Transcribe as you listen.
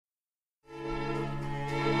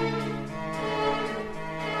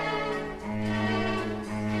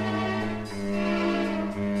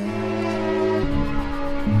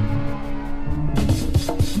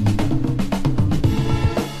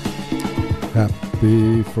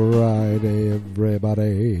Happy Friday,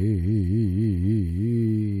 everybody,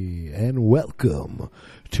 and welcome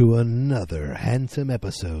to another handsome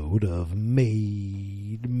episode of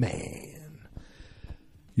Made Man,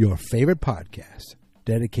 your favorite podcast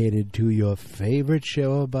dedicated to your favorite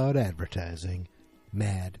show about advertising,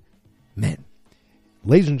 Mad Men.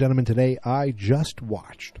 Ladies and gentlemen, today I just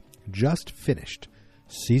finished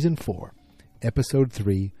Season 4, Episode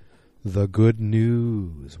 3, The Good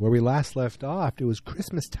News. Where we last left off, it was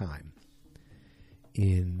Christmas time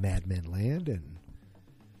in Mad Men Land, and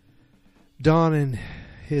Don and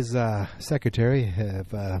his secretary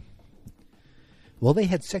have, they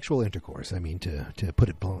had sexual intercourse, to put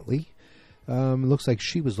it bluntly. It looks like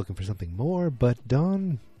she was looking for something more, but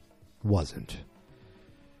Don wasn't.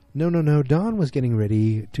 No. Don was getting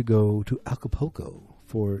ready to go to Acapulco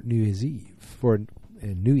for New Year's Eve, for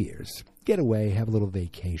New Year's. Get away, have a little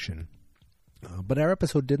vacation. But our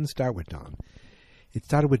episode didn't start with Don. It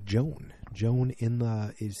started with Joan. Joan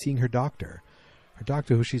is seeing her doctor. Her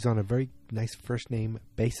doctor, who she's on a very nice first name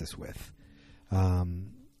basis with.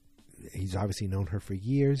 He's obviously known her for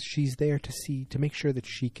years. She's there to make sure that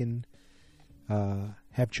she can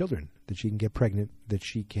have children, that she can get pregnant, that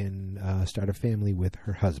she can start a family with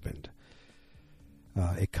her husband.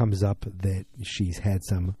 It comes up that she's had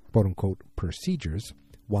some quote-unquote procedures.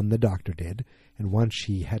 One the doctor did, and one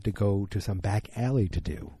she had to go to some back alley to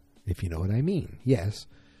do, if you know what I mean. Yes,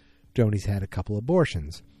 Joni's had a couple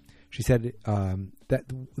abortions. She said that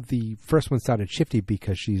the first one sounded shifty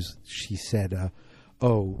because she said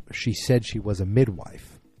she was a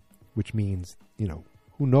midwife, which means, who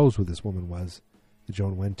knows who this woman was that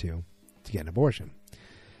Joan went to get an abortion.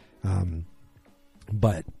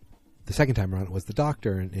 But the second time around, it was the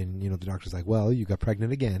doctor, and the doctor's like, well, you got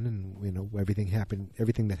pregnant again, and,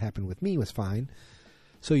 everything that happened with me was fine,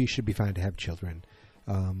 so you should be fine to have children.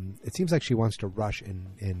 It seems like she wants to rush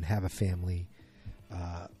and have a family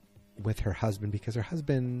with her husband, because her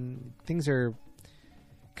husband, things are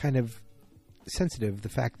kind of sensitive. The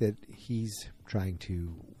fact that he's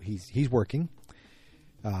working,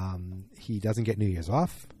 he doesn't get New Year's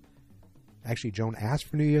off. Actually, Joan asked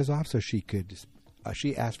for New Year's off so she could...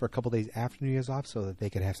 she asked for a couple days after New Year's off so that they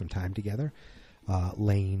could have some time together.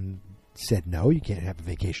 Lane said, no, you can't have a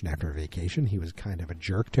vacation after a vacation. He was kind of a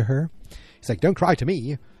jerk to her. He's like, don't cry to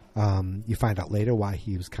me. You find out later why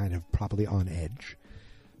he was kind of probably on edge.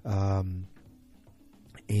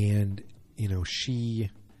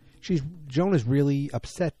 Joan is really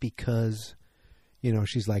upset because,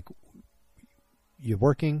 she's like, you're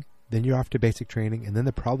working, then you're off to basic training, and then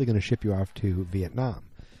they're probably going to ship you off to Vietnam.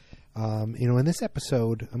 In this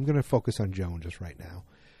episode, I'm going to focus on Joan just right now.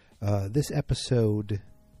 This episode,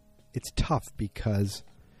 it's tough because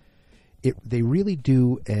they really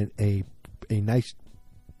do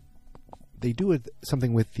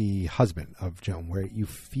something with the husband of Joan where you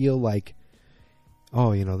feel like,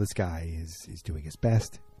 this guy is doing his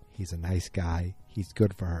best. He's a nice guy. He's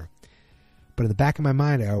good for her. But in the back of my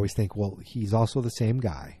mind, I always think, well, he's also the same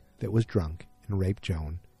guy that was drunk and raped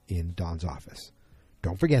Joan in Don's office.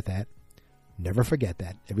 Don't forget that. Never forget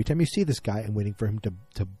that. Every time you see this guy, I'm waiting for him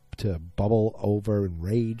to bubble over and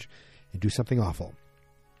rage and do something awful.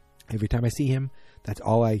 Every time I see him, that's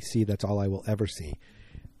all I see. That's all I will ever see.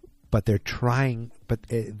 But they're trying. But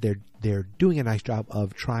they're doing a nice job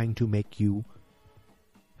of trying to make you,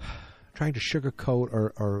 trying to sugarcoat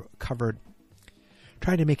or cover,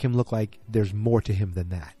 trying to make him look like there's more to him than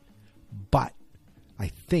that. But I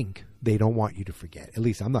think they don't want you to forget. At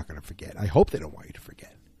least I'm not going to forget. I hope they don't want you to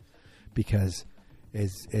forget. Because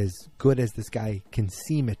as good as this guy can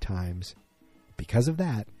seem at times, because of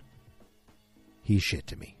that, he's shit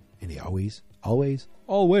to me. And he always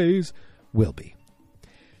will be.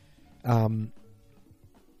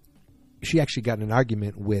 She actually got in an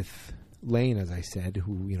argument with Lane, as I said,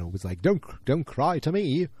 who, was like, don't cry to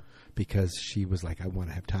me. Because she was like, I want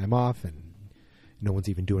to have time off and no one's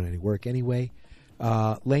even doing any work anyway.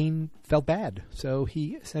 Lane felt bad, so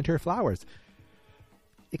he sent her flowers.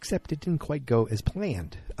 Except it didn't quite go as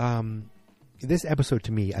planned. This episode,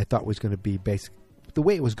 to me, I thought was going to be basic. The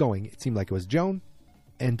way it was going, it seemed like it was Joan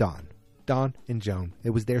and Don. Don and Joan.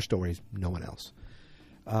 It was their stories, no one else.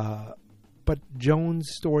 But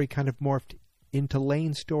Joan's story kind of morphed into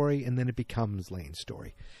Lane's story, and then it becomes Lane's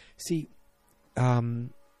story. See,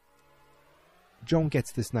 Joan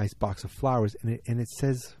gets this nice box of flowers, and it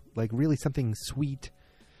says, like, really something sweet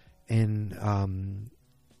and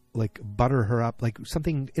like butter her up, like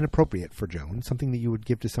something inappropriate for Joan, something that you would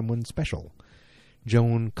give to someone special.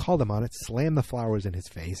 Joan called him on it, slammed the flowers in his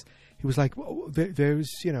face. He was like, well, there's,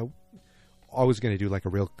 always going to do like a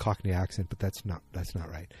real Cockney accent, but that's not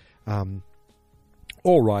right.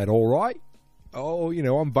 All right. Oh,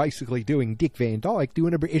 I'm basically doing Dick Van Dyke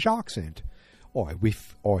doing a British accent. We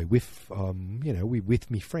with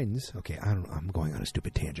me friends. Okay, I'm going on a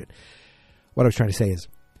stupid tangent. What I was trying to say is,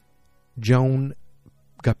 Joan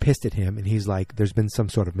got pissed at him, and he's like, there's been some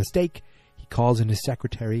sort of mistake. He calls in his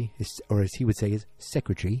secretary, or as he would say, his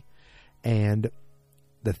secretary. And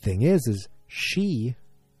the thing is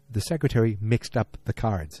the secretary mixed up the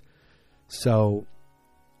cards. So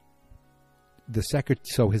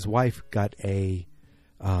his wife got a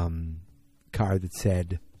card that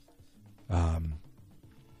said,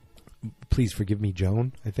 please forgive me,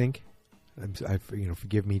 Joan, I think.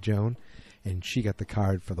 Forgive me, Joan. And she got the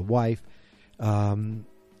card for the wife.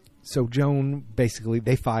 So Joan, basically,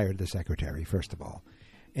 they fired the secretary, first of all.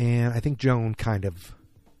 And I think Joan kind of,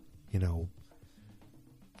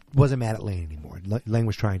 wasn't mad at Lane anymore. Lane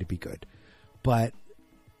was trying to be good. But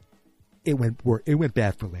it went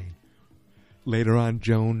bad for Lane. Later on,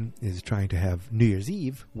 Joan is trying to have New Year's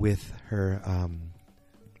Eve with her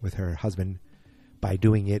husband by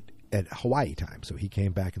doing it at Hawaii time. So he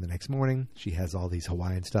came back in the next morning. She has all these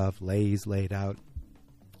Hawaiian stuff, laid out,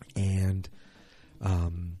 and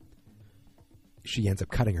she ends up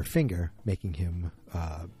cutting her finger, making him,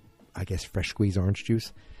 fresh squeezed orange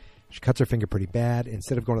juice. She cuts her finger pretty bad.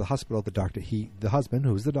 Instead of going to the hospital, the husband,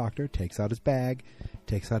 who's the doctor, takes out his bag,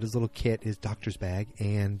 takes out his little kit, his doctor's bag,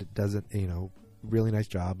 and does a really nice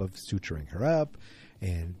job of suturing her up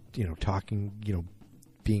and, talking,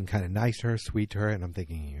 being kind of nice to her, sweet to her. And I'm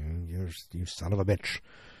thinking, you son of a bitch.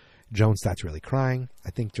 Joan starts really crying.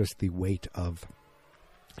 I think just the weight of,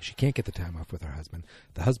 she can't get the time off with her husband.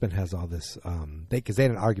 The husband has all this, because they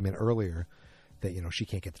had an argument earlier that, she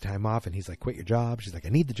can't get the time off, and he's like, quit your job. She's like, I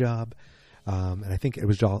need the job. And I think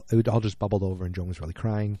it all just bubbled over, and Joan was really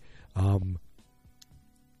crying.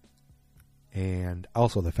 And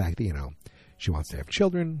also the fact that, she wants to have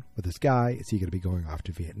children with this guy. Is he going to be going off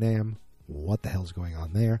to Vietnam? What the hell's going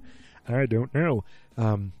on there? I don't know.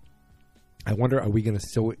 I wonder, are we going to,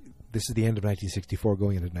 so this is the end of 1964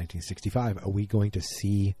 going into 1965. Are we going to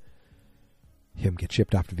see him get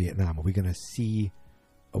shipped off to Vietnam? Are we going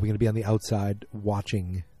to be on the outside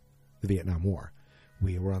watching the Vietnam War?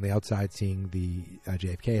 We were on the outside seeing the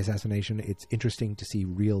JFK assassination. It's interesting to see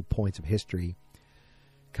real points of history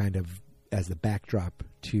kind of as the backdrop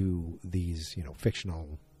to these,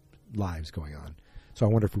 fictional lives going on. So I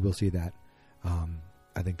wonder if we will see that.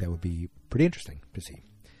 I think that would be pretty interesting to see.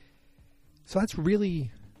 So that's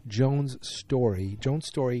really Joan's story. Joan's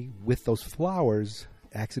story with those flowers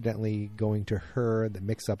accidentally going to her, the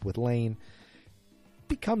mix-up with Lane,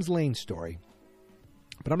 becomes Lane's story.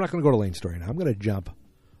 But I'm not going to go to Lane's story now. I'm going to jump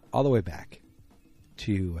all the way back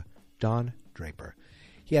to Don Draper.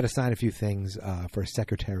 He had to sign a few things for a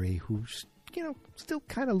secretary who's, still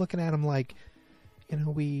kind of looking at him like,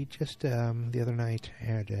 we just the other night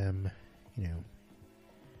had,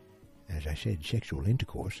 as I said, sexual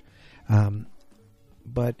intercourse.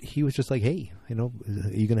 But he was just like, hey, what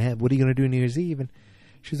are you going to do New Year's Eve? And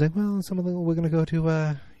she's like, well, we're going to go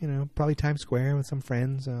to, probably Times Square with some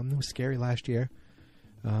friends. It was scary last year.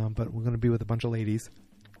 But we're going to be with a bunch of ladies.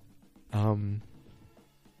 But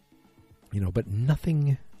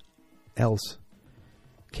nothing else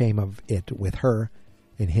came of it with her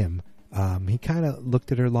and him. He kind of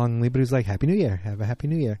looked at her longingly, but he was like, Happy New Year. Have a Happy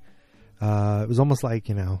New Year. It was almost like,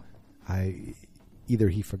 either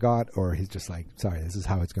he forgot or he's just like, sorry, this is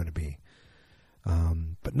how it's going to be.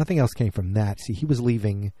 But nothing else came from that. See, he was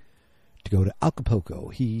leaving to go to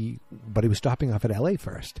Acapulco. But he was stopping off at L.A.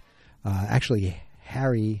 first. Actually,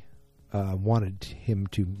 Harry wanted him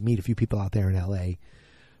to meet a few people out there in L.A.,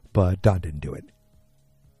 but Don didn't do it.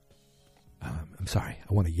 I'm sorry.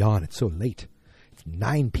 I want to yawn. It's so late. It's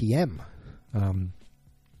 9 p.m.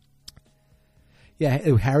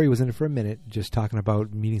 Harry was in it for a minute, just talking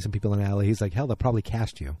about meeting some people in L.A. He's like, hell, they'll probably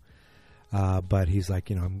cast you. But he's like,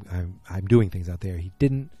 I'm doing things out there. He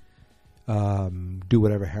didn't do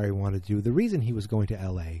whatever Harry wanted to do. The reason he was going to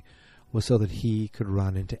L.A. was so that he could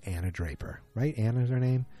run into Anna Draper, right? Anna's her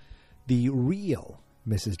name. The real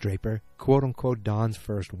Mrs. Draper, quote-unquote Don's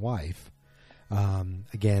first wife.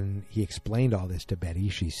 Again, he explained all this to Betty.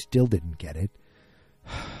 She still didn't get it.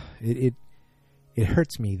 It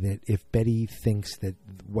hurts me that if Betty thinks that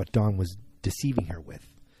what Don was deceiving her with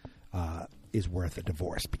is worth a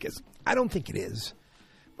divorce, because I don't think it is.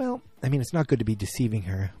 Well, I mean, it's not good to be deceiving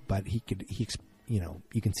her, but you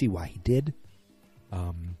can see why he did.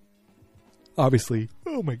 Obviously,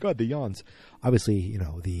 oh my God, the yawns. Obviously,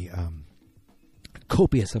 the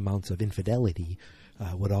copious amounts of infidelity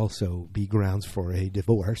would also be grounds for a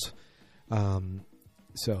divorce.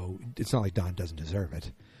 So it's not like Don doesn't deserve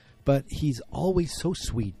it. But he's always so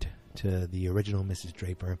sweet to the original Mrs.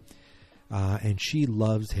 Draper, and she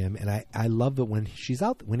loves him. And I love that when he's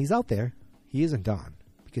out there, he isn't Don,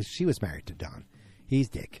 because she was married to Don. He's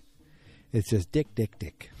Dick. It's just Dick, Dick,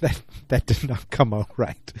 Dick. That did not come out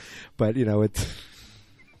right, but it's.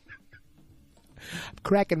 I'm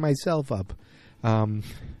cracking myself up. I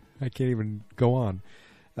can't even go on.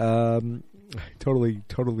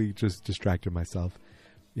 Totally just distracted myself.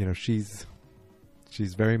 She's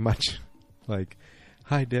very much like,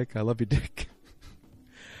 hi, Dick. I love you, Dick.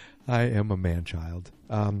 I am a man-child.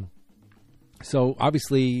 So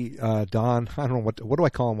obviously, Don, I don't know what do I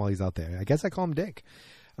call him while he's out there? I guess I call him Dick.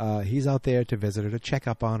 He's out there to visit her, to check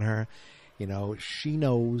up on her. She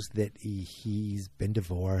knows that he's been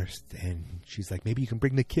divorced, and she's like, maybe you can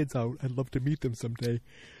bring the kids out. I'd love to meet them someday.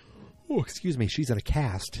 Oh, excuse me. She's in a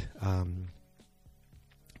cast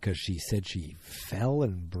because she said she fell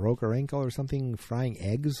and broke her ankle or something frying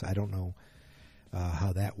eggs. I don't know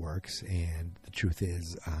how that works. And the truth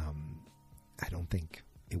is, I don't think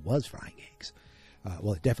it was frying eggs.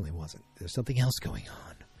 Well, it definitely wasn't. There's something else going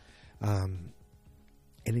on.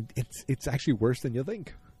 And it's actually worse than you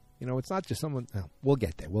think. It's not just someone. No, we'll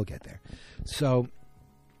get there. So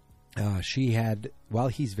she had, while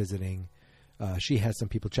he's visiting, she has some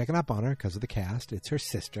people checking up on her because of the cast. It's her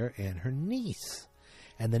sister and her niece.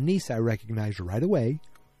 And the niece I recognized right away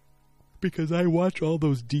because I watch all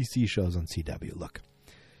those DC shows on CW. Look,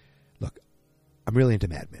 I'm really into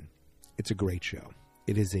Mad Men. It's a great show.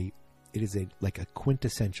 It is like a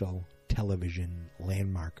quintessential television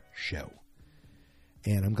landmark show.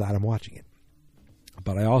 And I'm glad I'm watching it.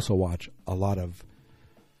 But I also watch a lot of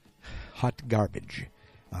hot garbage.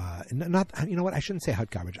 You know what? I shouldn't say hot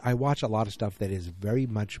garbage. I watch a lot of stuff that is very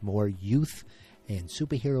much more youth and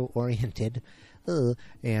superhero oriented.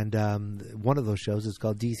 And one of those shows is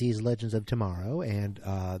called DC's Legends of Tomorrow. And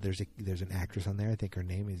there's an actress on there. I think her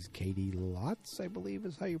name is Katie Lotz, I believe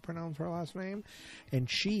is how you pronounce her last name. And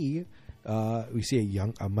she, we see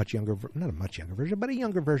a much younger, not a much younger version, but a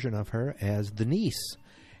younger version of her as the niece.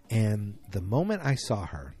 And the moment I saw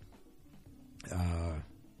her, I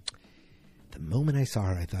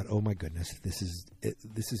thought, "Oh my goodness, this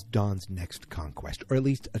is Don's next conquest, or at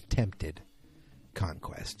least attempted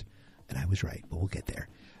conquest." And I was right, but we'll get there.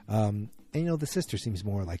 And the sister seems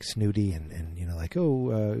more like snooty and like,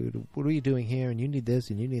 "Oh, what are you doing here? And you need this,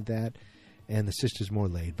 and you need that." And the sister's more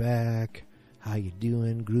laid back. "How you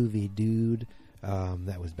doing, groovy dude?"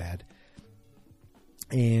 That was bad.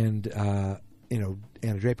 And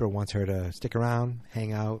Anna Draper wants her to stick around,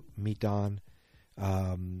 hang out, meet Don.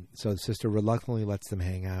 So the sister reluctantly lets them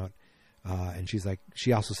hang out. And she's like,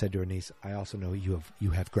 she also said to her niece, "I also know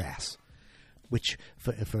you have grass," which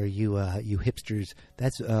for you hipsters,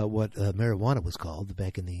 that's what marijuana was called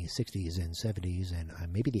back in the 60s and 70s and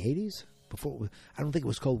maybe the 80s. Before, I don't think it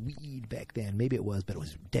was called weed back then. Maybe it was, but it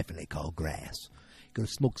was definitely called grass. You're going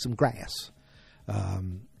to smoke some grass.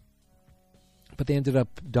 But they ended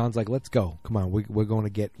up, Don's like, "Let's go. Come on, we're going to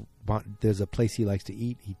get, there's a place he likes to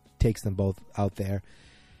eat." He takes them both out there.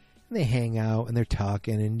 And they hang out and they're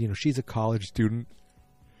talking. And, she's a college student.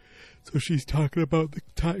 So she's talking about the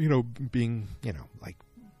time, being, like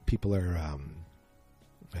people are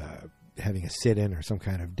having a sit-in or some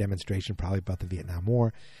kind of demonstration probably about the Vietnam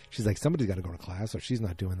War. She's like, somebody's got to go to class, so she's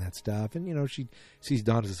not doing that stuff. And, she sees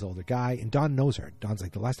Don as this older guy. And Don knows her. Don's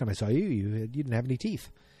like, "The last time I saw you, you didn't have any teeth."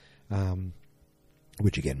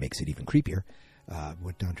 Which again makes it even creepier,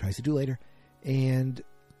 what Don tries to do later. And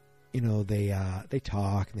they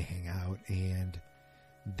talk and they hang out, and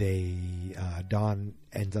Don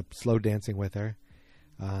ends up slow dancing with her.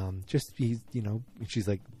 She's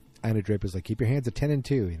like, Anna Draper's like, "Keep your hands at 10 and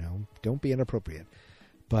 2, don't be inappropriate."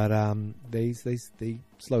 But they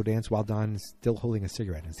slow dance while Don's still holding a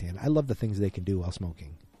cigarette in his hand. I love the things they can do while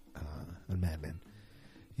smoking on Mad Men.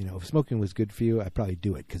 If smoking was good for you, I'd probably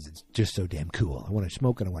do it because it's just so damn cool. I want to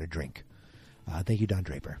smoke and I want to drink. Thank you, Don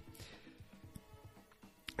Draper.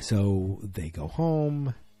 So they go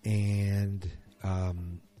home, and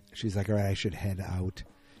she's like, "All right, I should head out."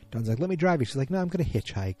 Don's like, "Let me drive you." She's like, "No, I'm going to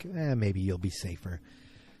hitchhike. Maybe you'll be safer."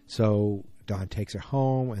 So Don takes her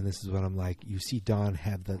home, and this is what I'm like. You see Don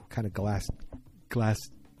have the kind of glass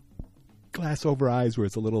over eyes where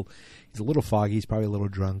he's a little foggy. He's probably a little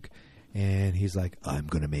drunk. And he's like, "I'm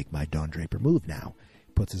going to make my Don Draper move now."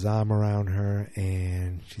 Puts his arm around her,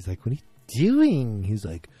 and she's like, "What are you doing?" He's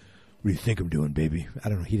like, "What do you think I'm doing, baby?" I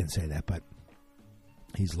don't know. He didn't say that, but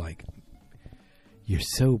he's like, "You're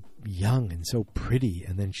so young and so pretty."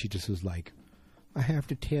 And then she just was like, "I have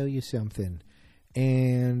to tell you something."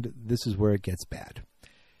 And this is where it gets bad.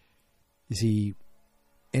 You see,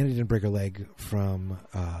 Anna didn't break her leg from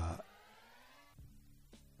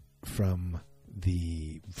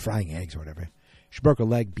the frying eggs or whatever. She broke her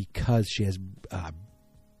leg because she has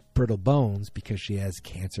brittle bones, because she has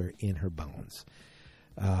cancer in her bones.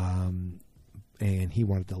 And she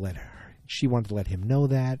wanted to let him know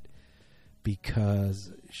that,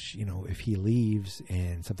 because if he leaves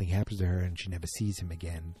and something happens to her and she never sees him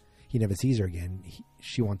again, he never sees her again.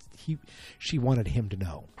 She wanted him to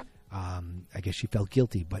know. I guess she felt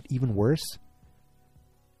guilty, but even worse,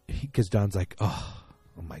 because Don's like, oh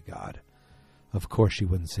my God, of course she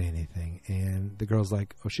wouldn't say anything, and the girl's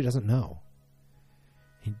like, oh, she doesn't know.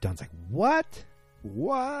 And Don's like, what?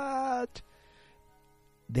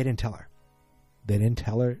 They didn't tell her.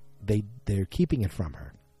 They're keeping it from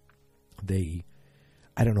her.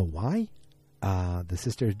 I don't know why the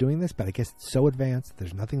sister is doing this, but I guess it's so advanced,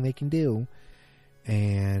 there's nothing they can do,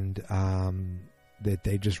 and that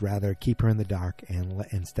they just rather keep her in the dark, and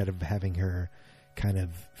instead of having her kind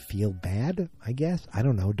of feel bad, I guess. I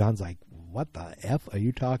don't know. Don's like, what the F are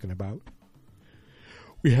you talking about?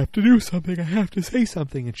 We have to do something. I have to say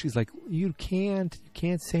something. And she's like, you can't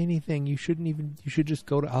say anything. You should just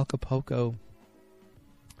go to Acapulco.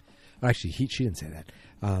 Actually, she didn't say that.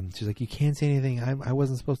 She's like, you can't say anything. I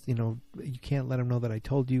wasn't supposed to, you can't let him know that I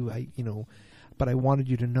told you, but I wanted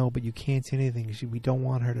you to know, but you can't say anything. We don't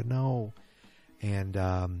want her to know. And,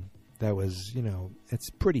 that was, it's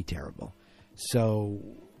pretty terrible. So,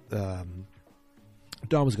 Dawn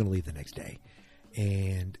was going to leave the next day,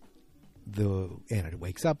 and Anna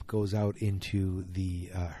wakes up, goes out into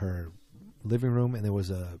her living room, and there was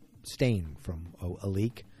a stain from a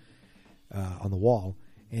leak on the wall,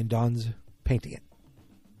 and Don's painting it.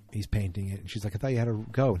 He's painting it, and she's like, I thought you had to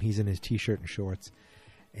go. And he's in his T-shirt and shorts,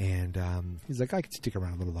 and he's like, I could stick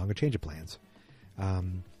around a little longer, change of plans.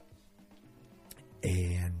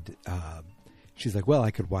 She's like, well, I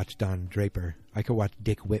could watch Don Draper. I could watch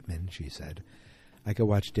Dick Whitman, she said. I could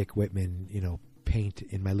watch Dick Whitman, paint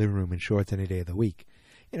in my living room in shorts any day of the week.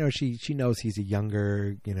 She knows he's a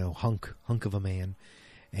younger, hunk of a man.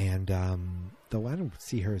 And though I don't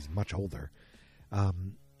see her as much older,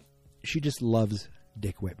 she just loves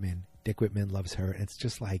Dick Whitman. Dick Whitman loves her. And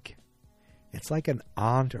it's like an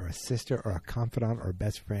aunt or a sister or a confidant or a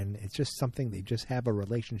best friend. It's just something, they just have a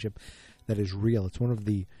relationship that is real. It's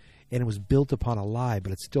and it was built upon a lie,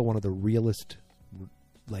 but it's still one of the realest,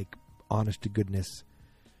 honest to goodness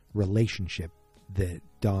relationship that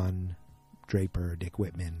Don Draper, Dick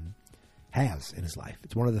Whitman has in his life.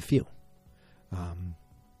 It's one of the few. It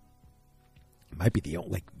might be the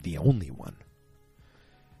only one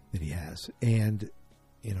that he has. And,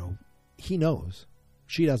 he knows.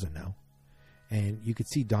 She doesn't know. And you could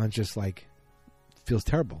see Don just feels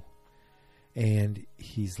terrible. And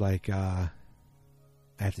he's like, I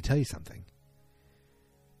have to tell you something.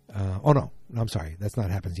 No, I'm sorry. That's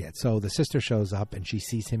not happens yet. So the sister shows up and she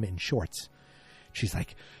sees him in shorts. She's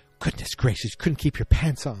like, goodness gracious, couldn't keep your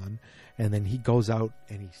pants on. And then he goes out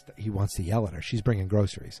and he wants to yell at her. She's bringing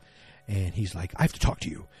groceries. And he's like, I have to talk to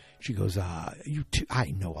you. She goes,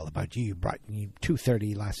 I know all about you. You brought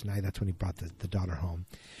 2:30 last night. That's when he brought the daughter home.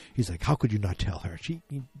 He's like, how could you not tell her?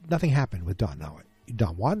 Nothing happened with Dawn. No,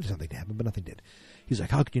 Dawn wanted something to happen, but nothing did. He's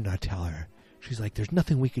like, how could you not tell her? She's like, there's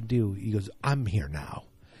nothing we can do. He goes, I'm here now,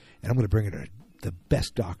 and I'm going to bring her to the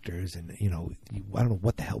best doctors. And, I don't know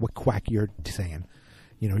what quack you're saying,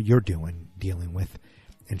 you're dealing with.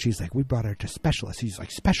 And she's like, we brought her to specialists. He's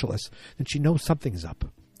like, specialists? Then she knows something's up,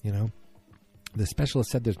 The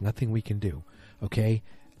specialist said there's nothing we can do. Okay?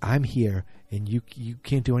 I'm here, and you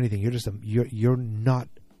can't do anything. You're not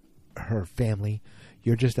her family.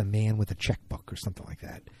 You're just a man with a checkbook or something like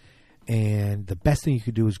that. And the best thing you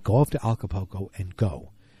could do is go off to Acapulco and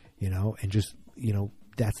go, and just,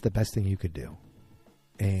 that's the best thing you could do.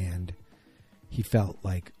 And he felt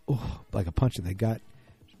like a punch in the gut.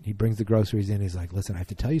 He brings the groceries in. He's like, listen, I have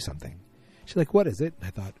to tell you something. She's like, what is it? And I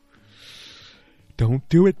thought, don't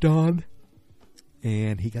do it, Dawn.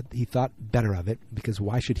 And he thought better of it, because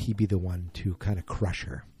why should he be the one to kind of crush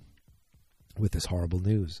her with this horrible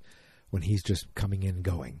news when he's just coming in and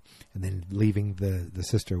going and then leaving the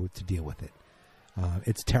sister to deal with it.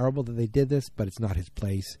 It's terrible that they did this, but it's not his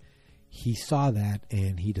place. He saw that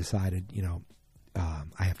and he decided,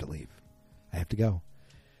 I have to leave. I have to go.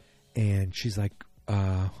 And she's like,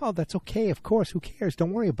 oh, that's okay. Of course. Who cares?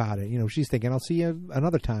 Don't worry about it. She's thinking, I'll see you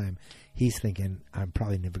another time. He's thinking, I'm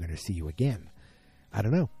probably never going to see you again. I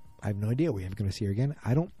don't know. I have no idea. We're going to see her again.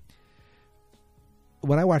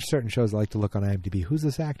 When I watch certain shows, I like to look on IMDb. Who's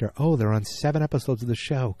this actor? Oh, they're on 7 episodes of the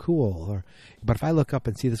show. Cool. But if I look up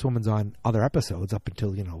and see this woman's on other episodes up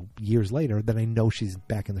until, years later, then I know she's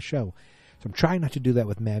back in the show. So I'm trying not to do that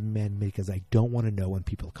with Mad Men because I don't want to know when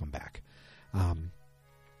people come back.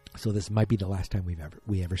 So this might be the last time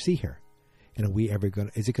we ever see her. And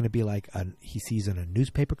is it going to be like he sees in a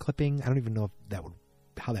newspaper clipping? I don't even know if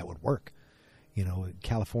how that would work. You know, in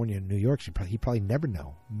California and New York, he'd probably never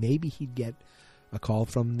know. Maybe he'd get a call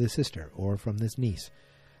from the sister or from this niece.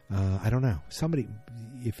 I don't know. Somebody,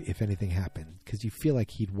 if anything happened, because you feel like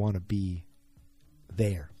he'd want to be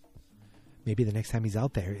there. Maybe the next time he's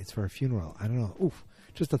out there, it's for a funeral. I don't know. Oof.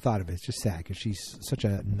 Just the thought of it. It's just sad because she's such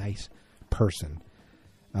a nice person.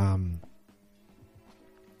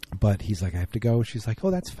 But he's like, I have to go. She's like,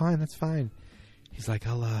 oh, that's fine. That's fine. He's like,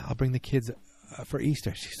 I'll bring the kids for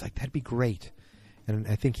Easter. She's like, that'd be great. And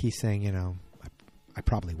I think he's saying, you know, I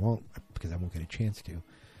probably won't because I won't get a chance to.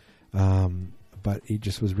 But it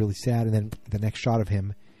just was really sad. And then the next shot of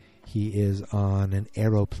him, he is on an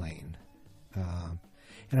aeroplane.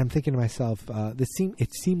 And I'm thinking to myself,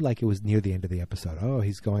 it seemed like it was near the end of the episode. Oh,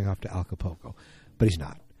 he's going off to Acapulco. But he's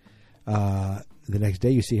not. The next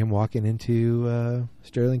day, you see him walking into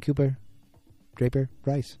Sterling Draper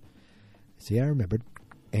Rice. See, I remembered.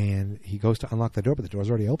 And he goes to unlock the door, but the door's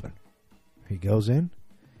already open. He goes in.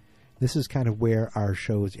 This is kind of where our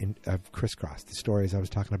shows have crisscrossed. The stories I was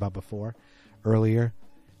talking about before, earlier.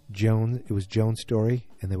 It was Joan's story,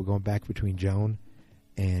 and they were going back between Joan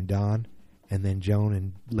and Don. And then Joan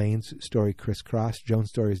and Lane's story crisscrossed. Joan's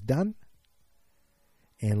story is done.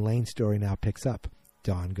 And Lane's story now picks up.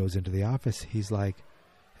 Don goes into the office. He's like,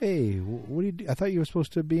 hey, what do you do? I thought you were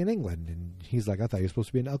supposed to be in England. And he's like, I thought you were supposed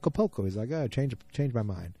to be in Acapulco. He's like, oh, change my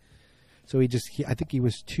mind. So I think he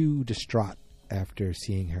was too distraught after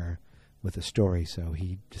seeing her with the story. So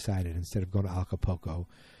he decided instead of going to Acapulco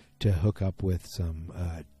to hook up with some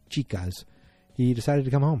chicas, he decided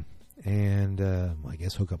to come home. And I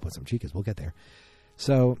guess hook up with some chicas. We'll get there.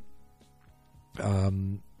 So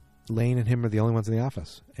Lane and him are the only ones in the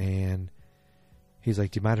office. And he's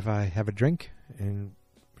like, do you mind if I have a drink? And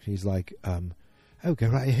she's like, oh, go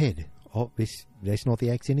right ahead. Oh, that's not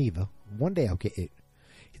the accent either. One day I'll get it.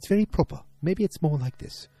 It's very proper. Maybe it's more like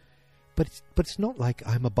this. But it's not like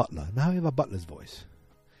I'm a butler. Now I have a butler's voice.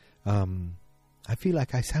 I feel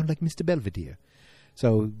like I sound like Mr. Belvedere.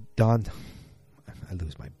 So Don, I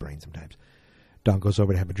lose my brain sometimes. Don goes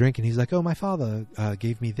over to have a drink, and he's like, oh, my father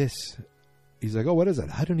gave me this. He's like, oh, what is it?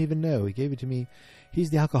 I don't even know. He gave it to me. He's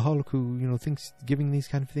the alcoholic who, thinks giving these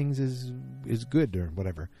kind of things is good or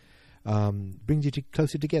whatever. Brings you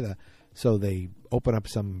closer together. So they open up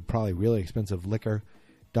some probably really expensive liquor.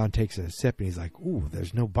 Don takes a sip, and he's like, ooh,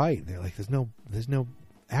 there's no bite. They're like, there's no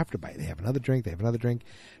after bite. They have another drink.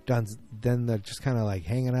 Then they're just kind of like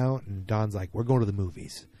hanging out, and Don's like, we're going to the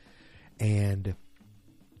movies. And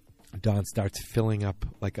Don starts filling up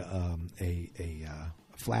like a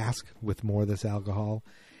flask with more of this alcohol,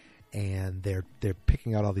 and they're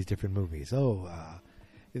picking out all these different movies. All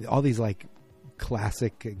these like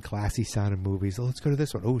classic and classy sounding movies. Oh, let's go to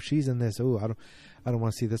this one. Oh, she's in this. Oh, I don't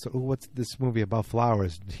want to see this one. Oh, what's this movie about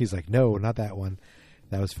flowers? He's like, no, not that one.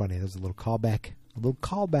 That was funny. There was a little callback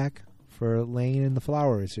for Lane and the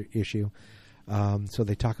flowers issue. So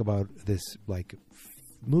they talk about this like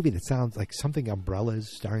movie that sounds like something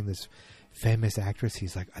Umbrellas, starring this famous actress.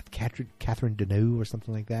 He's like Catherine Deneuve or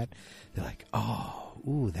something like that. They're like, oh,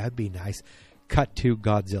 ooh, that'd be nice. Cut to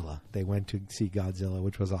Godzilla. They went to see Godzilla,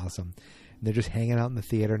 which was awesome. And they're just hanging out in the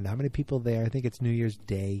theater. Not many people there. I think it's New Year's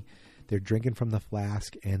Day. They're drinking from the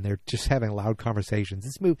flask, and they're just having loud conversations.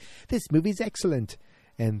 This movie's excellent.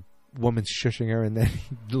 And woman's shushing her, and then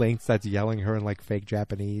Lane starts yelling her in like fake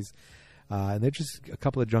Japanese. And they're just a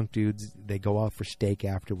couple of drunk dudes. They go out for steak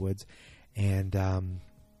afterwards, and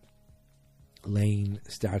Lane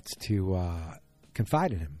starts to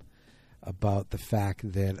confide in him about the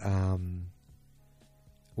fact that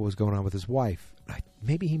what was going on with his wife.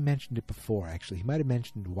 Maybe he mentioned it before, actually. He might have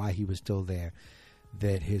mentioned why he was still there,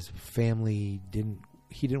 that his family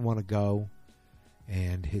didn't want to go,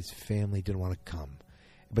 and his family didn't want to come.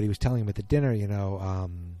 But he was telling him at the dinner, that,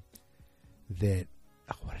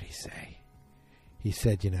 what did he say? He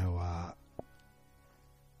said,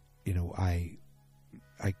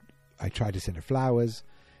 I tried to send her flowers.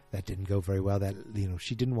 That didn't go very well. That,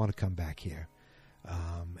 she didn't want to come back here.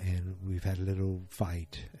 And we've had a little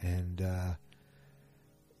fight. And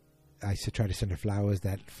I tried to send her flowers.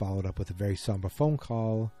 That followed up with a very somber phone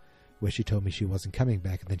call where she told me she wasn't coming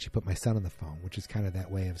back. And then she put my son on the phone, which is kind of that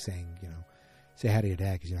way of saying, say hi to your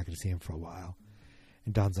dad because you're not going to see him for a while.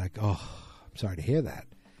 And Don's like, oh, I'm sorry to hear that.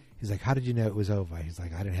 He's like, how did you know it was over? He's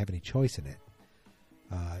like, I didn't have any choice in it.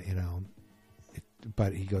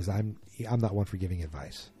 But he goes, I'm not one for giving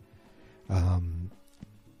advice.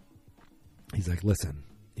 He's like, listen,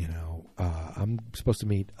 I'm supposed to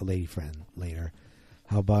meet a lady friend later.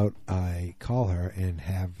 How about I call her and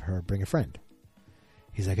have her bring a friend?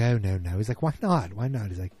 He's like, oh, no. He's like, why not? Why not?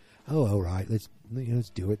 He's like, oh, all right, let's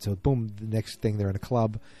do it. So, boom, the next thing, they're in a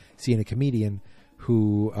club seeing a comedian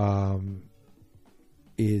who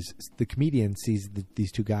the comedian sees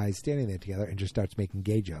these two guys standing there together and just starts making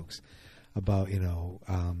gay jokes about,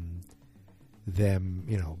 them,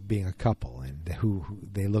 being a couple, and who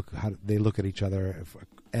they look at each other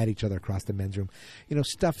across the men's room,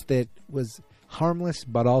 stuff that was harmless,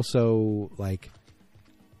 but also like,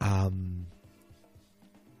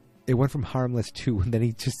 it went from harmless to, and then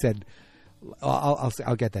he just said,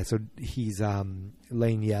 I'll get that. So he's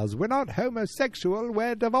Lane yells, "We're not homosexual,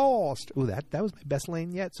 we're divorced." Oh, that was my best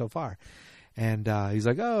Lane yet so far. And he's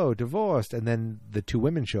like, "Oh, divorced." And then the two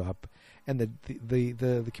women show up, and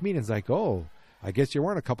the comedian's like, "Oh, I guess you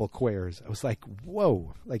weren't a couple queers." I was like,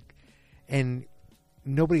 "Whoa!" Like, and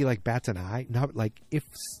nobody like bats an eye. Not like if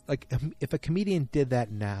a comedian did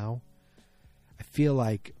that now, I feel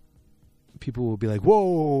like people will be like, "Whoa,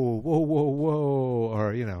 whoa, whoa, whoa,"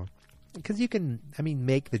 or because you can,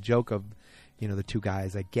 make the joke of, the two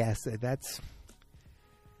guys. I guess that's,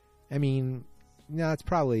 no, it's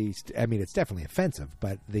probably, it's definitely offensive,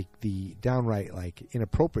 but the downright like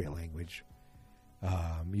inappropriate language,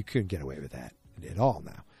 you couldn't get away with that at all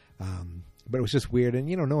now. But it was just weird, and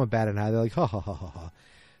no one batted an eye. They're like, ha ha ha ha ha.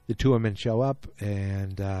 The two women show up,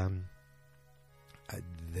 and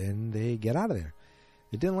then they get out of there.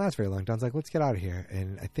 It didn't last very long. Don's like, let's get out of here,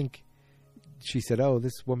 and I think she said, oh,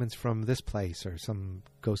 this woman's from this place, or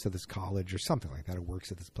goes to this college or something like that, or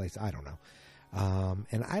works at this place. I don't know.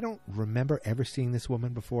 And I don't remember ever seeing this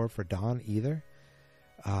woman before for Don either.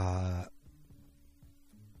 Oh,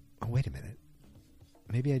 wait a minute.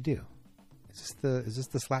 Maybe I do. Is this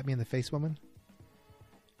the slap me in the face woman?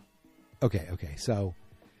 Okay. So,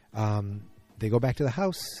 they go back to the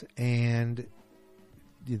house, and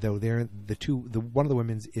they're one of the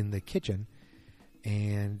women's in the kitchen,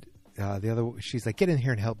 and the other, she's like, get in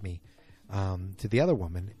here and help me, to the other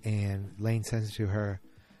woman. And Lane says to her,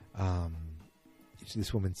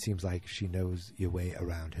 this woman seems like she knows your way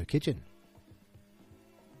around her kitchen.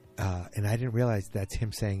 And I didn't realize that's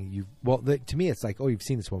him saying to me, it's like, oh, you've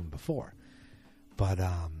seen this woman before. But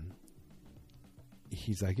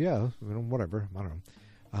he's like, yeah, whatever. I don't know.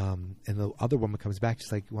 And the other woman comes back.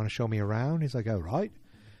 She's like, you want to show me around? He's like, oh, right.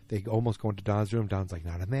 They almost go into Don's room. Don's like,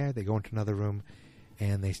 not in there. They go into another room,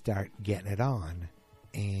 and they start getting it on.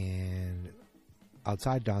 And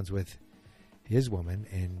outside, Don's with his woman,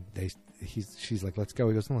 and she's like, let's go.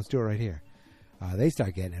 He goes, no, let's do it right here. They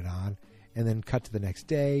start getting it on, and then cut to the next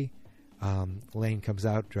day. Lane comes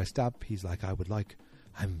out dressed up. He's like, I'm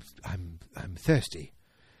thirsty.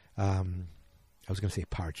 I was going to say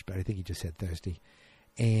parched, but I think he just said thirsty.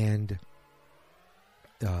 And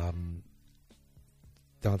Don's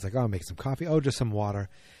like, oh, I'll make some coffee. Oh, just some water.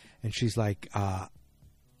 And she's like,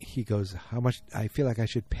 he goes, how much? I feel like I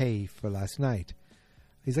should pay for last night.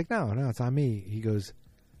 He's like, no, it's on me. He goes,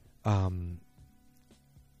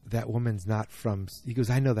 that woman's not from, he goes,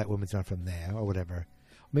 I know that woman's not from there, or whatever.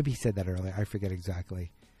 Maybe he said that earlier. I forget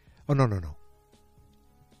exactly. Oh, no.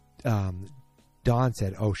 Don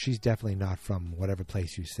said, oh, she's definitely not from whatever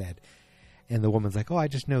place you said. And the woman's like, oh, I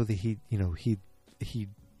just know that he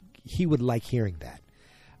would like hearing that.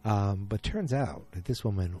 But turns out that this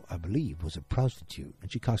woman, I believe, was a prostitute,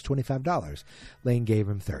 and she cost $25. Lane gave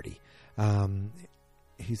him $30.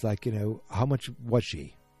 He's like, how much was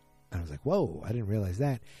she? And I was like, whoa, I didn't realize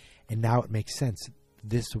that. And now it makes sense.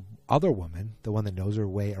 This other woman, the one that knows her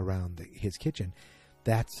way around his kitchen,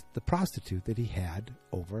 that's the prostitute that he had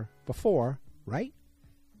over before, right?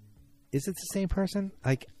 Is it the same person?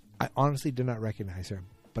 Like, I honestly did not recognize her,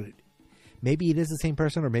 but maybe it is the same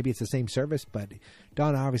person, or maybe it's the same service. But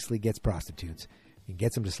Don obviously gets prostitutes and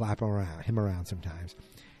gets them to slap him around sometimes.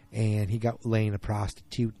 And he got Lane a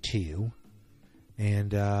prostitute too.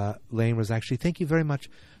 And Lane was actually, thank you very much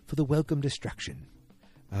for the welcome destruction.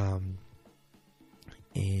 And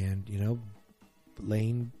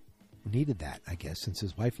Lane needed that, I guess, since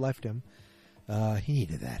his wife left him. He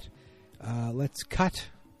needed that. Let's cut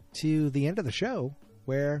to the end of the show,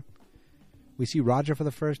 where we see Roger for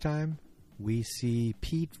the first time. We see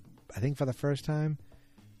Pete, I think, for the first time.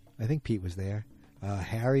 I think Pete was there.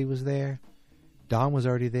 Harry was there. Don was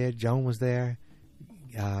already there. Joan was there.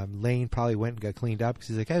 Lane probably went and got cleaned up because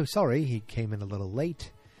he's like, oh, sorry, he came in a little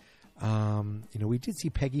late. We did see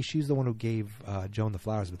Peggy. She's the one who gave Joan the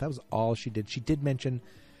flowers, but that was all she did. She did mention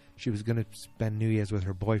she was going to spend New Year's with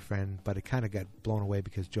her boyfriend, but it kind of got blown away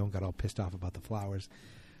because Joan got all pissed off about the flowers.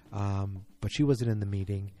 But she wasn't in the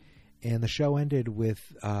meeting. And the show ended with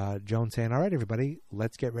Joan saying, all right, everybody,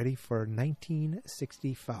 let's get ready for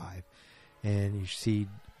 1965. And you see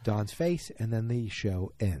Don's face, and then the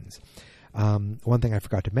show ends. One thing I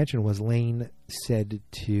forgot to mention was Lane said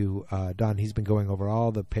to Don, he's been going over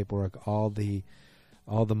all the paperwork, all the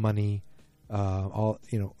money, all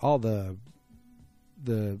the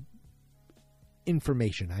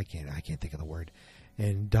information. I can't think of the word.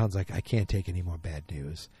 And Don's like, I can't take any more bad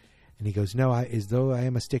news. And he goes, no, as though I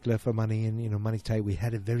am a stickler for money, and money's tight. We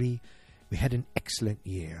had an excellent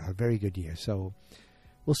year, a very good year. So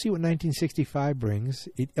we'll see what 1965 brings.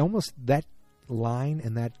 It almost, that line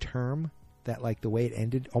and that term, that like the way it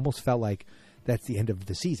ended, almost felt like that's the end of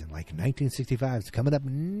the season. Like 1965 is coming up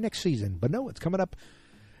next season, but no, it's coming up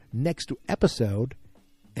next episode.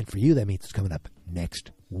 And for you, that means it's coming up next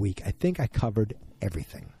week. I think I covered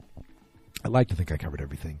everything. I like to think I covered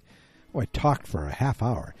everything. Oh, I talked for a half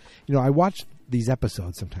hour. I watch these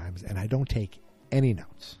episodes sometimes, and I don't take any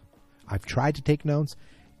notes. I've tried to take notes,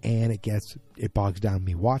 and it bogs down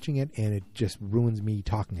me watching it, and it just ruins me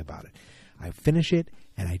talking about it. I finish it,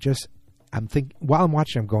 and I'm thinking, while I'm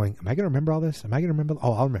watching, I'm going, am I going to remember all this? Am I going to remember?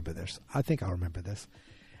 Oh, I'll remember this. I think I'll remember this.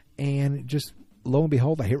 And just lo and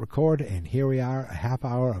behold, I hit record, and here we are, a half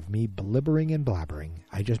hour of me blibbering and blabbering.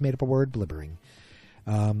 I just made up a word, blibbering.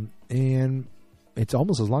 And it's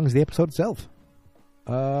almost as long as the episode itself.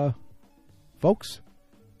 Folks,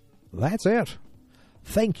 that's it.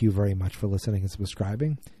 Thank you very much for listening and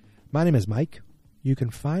subscribing. My name is Mike. You can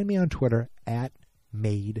find me on Twitter at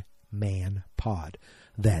MadeManPod.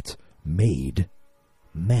 That's MadeManPod.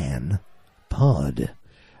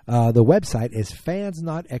 The website is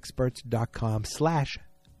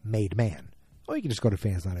fansnotexperts.com/mademan. Or you can just go to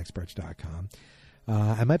fansnotexperts.com.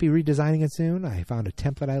 I might be redesigning it soon. I found a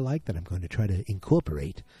template I like that I'm going to try to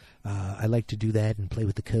incorporate. I like to do that and play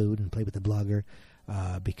with the code and play with the blogger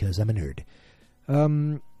because I'm a nerd.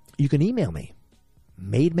 You can email me,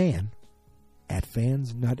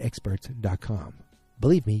 mademan@fansnotexperts.com.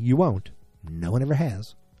 Believe me, you won't. No one ever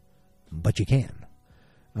has. But you can.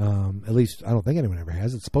 At least, I don't think anyone ever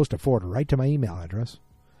has. It's supposed to forward right to my email address.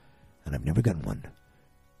 And I've never gotten one.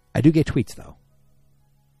 I do get tweets, though.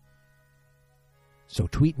 So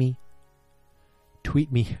tweet me.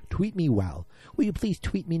 Tweet me well. Will you please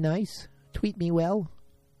tweet me nice? Tweet me well?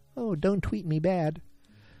 Oh, don't tweet me bad.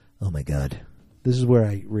 Oh, my God. This is where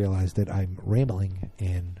I realize that I'm rambling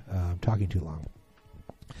and talking too long.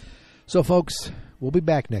 So, folks, we'll be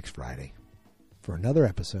back next Friday for another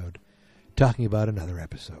episode, talking about another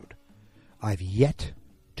episode. I've yet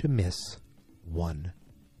to miss 1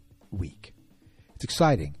 week. It's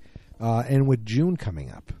exciting. And with June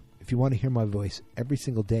coming up, if you want to hear my voice every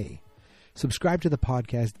single day, subscribe to the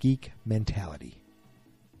podcast Geek Mentality.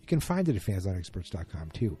 You can find it at fansnotexperts.com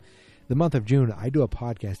too. The month of June, I do a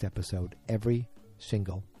podcast episode every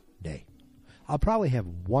single day. I'll probably have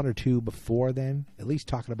 1 or 2 before then, at least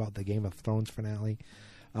talking about the Game of Thrones finale.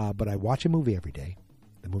 But I watch a movie every day,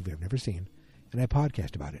 the movie I've never seen, and I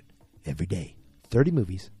podcast about it every day. 30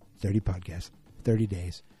 movies, 30 podcasts, 30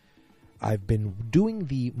 days. I've been doing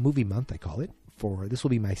the movie month, I call it, this will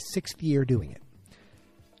be my 6th year doing it.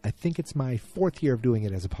 I think it's my 4th year of doing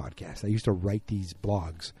it as a podcast. I used to write these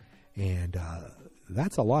blogs, and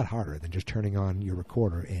that's a lot harder than just turning on your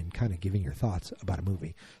recorder and kind of giving your thoughts about a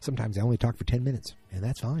movie. Sometimes I only talk for 10 minutes, and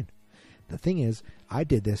that's fine. The thing is, I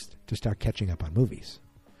did this to start catching up on movies.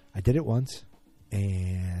 I did it once,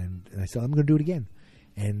 and I said, I'm going to do it again.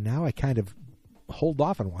 And now I kind of hold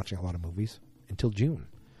off on watching a lot of movies until June.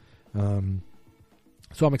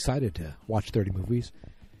 So I'm excited to watch 30 movies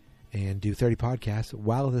and do 30 podcasts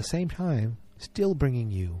while at the same time still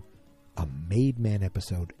bringing you a Made Man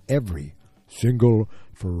episode every single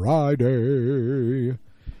Friday.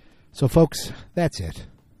 So, folks, that's it.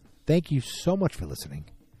 Thank you so much for listening.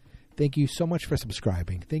 Thank you so much for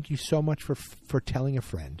subscribing. Thank you so much for telling a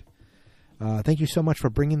friend. Thank you so much for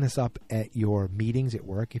bringing this up at your meetings at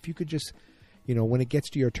work. If you could just, when it gets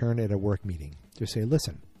to your turn at a work meeting, just say,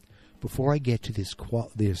 listen, before I get to this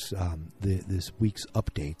week's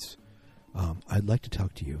updates, I'd like to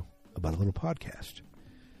talk to you about a little podcast.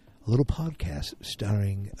 A little podcast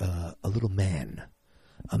starring a little man.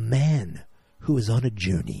 A man who is on a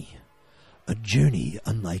journey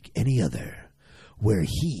unlike any other, where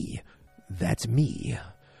he, that's me,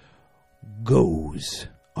 goes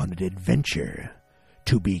on an adventure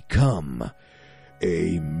to become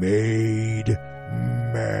a made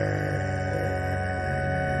man.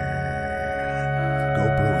 Go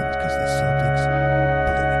Bruins, because the Celtics blew it.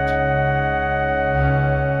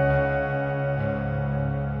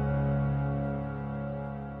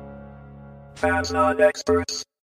 Fans Not Experts.